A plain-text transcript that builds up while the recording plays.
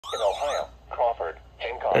In Ohio, Crawford,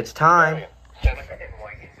 Hancock, It's time. Marion, Seneca, and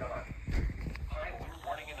Whiting Dawn. High wind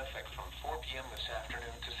warning in effect from 4 p.m. this afternoon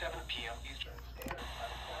to 7 p.m. Eastern Standard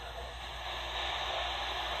Time Saturday.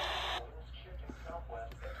 Winds shifting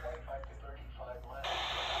southwest at 25 to 35 miles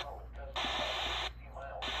per hour with gusts of 60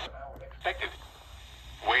 miles per hour expected.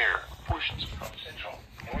 Where? Portions from central,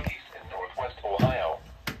 northeast, and northwest Ohio.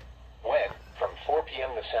 When? From 4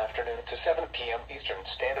 p.m. this afternoon to 7 p.m. Eastern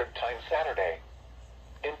Standard Time Saturday.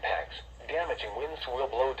 Impacts. Damaging winds will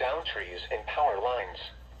blow down trees and power lines.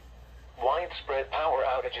 Widespread power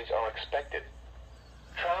outages are expected.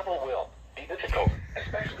 Travel will be difficult,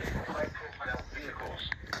 especially for high-profile vehicles.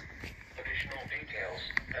 Additional details.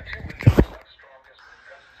 The two windows of strongest wind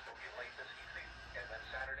gusts will be late this evening, and then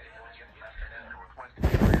Saturday morning and afternoon. Northwest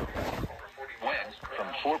over 40 winds from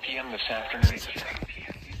 4 p.m. this afternoon to 7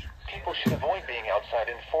 p.m. Eastern. People should avoid being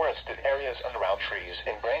outside in forested areas around trees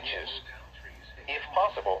and branches. If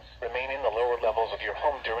possible, remain in the lower levels of your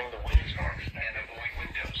home during the windstorm and avoid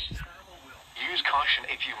windows. Use caution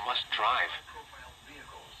if you must drive.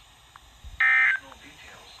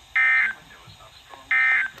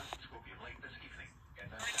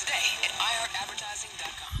 Today at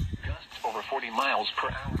IRadvertising.com. Gusts over 40 miles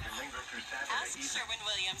per hour can linger through Saturday Ask evening.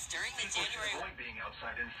 Sherwin-Williams during the People should January... avoid being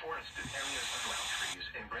outside in forested areas around trees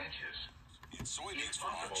and branches. It's soybeans If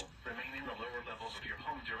for March. possible, remain in the lower levels of your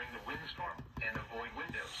home during the windstorm and avoid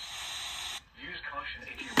windows. Use caution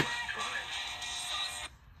if you must drive.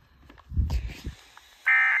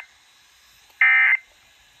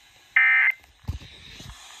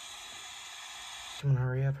 Someone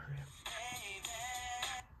hurry up, hurry up.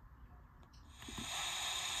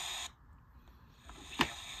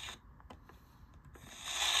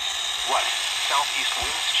 What? Southeast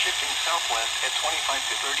winds shifting southwest at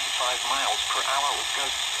 25 to 35 miles per hour with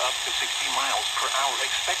gusts up to 60 miles per hour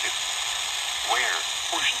expected. Where?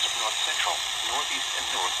 Portions of north central, northeast, and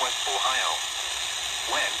northwest Ohio.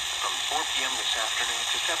 When? From 4 p.m. this afternoon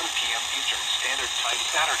to 7 p.m. Eastern Standard Time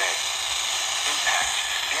Saturday. Impact.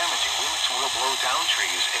 Damaging winds will blow down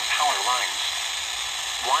trees and power lines.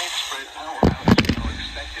 Widespread power outages are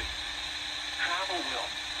expected. Travel will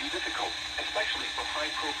be difficult, especially for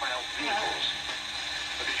high-profile vehicles.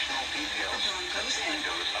 Additional details. The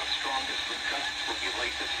windows of strongest wind gusts will be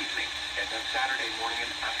late this evening, and then Saturday morning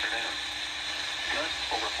and afternoon. Gusts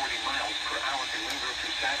over 40 miles per hour can linger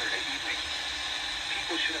through Saturday evening.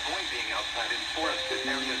 People should avoid being outside in forested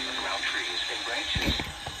areas around trees and branches.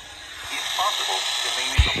 If possible,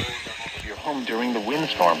 remain in the lower levels of your home during the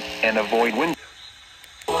windstorm and avoid wind.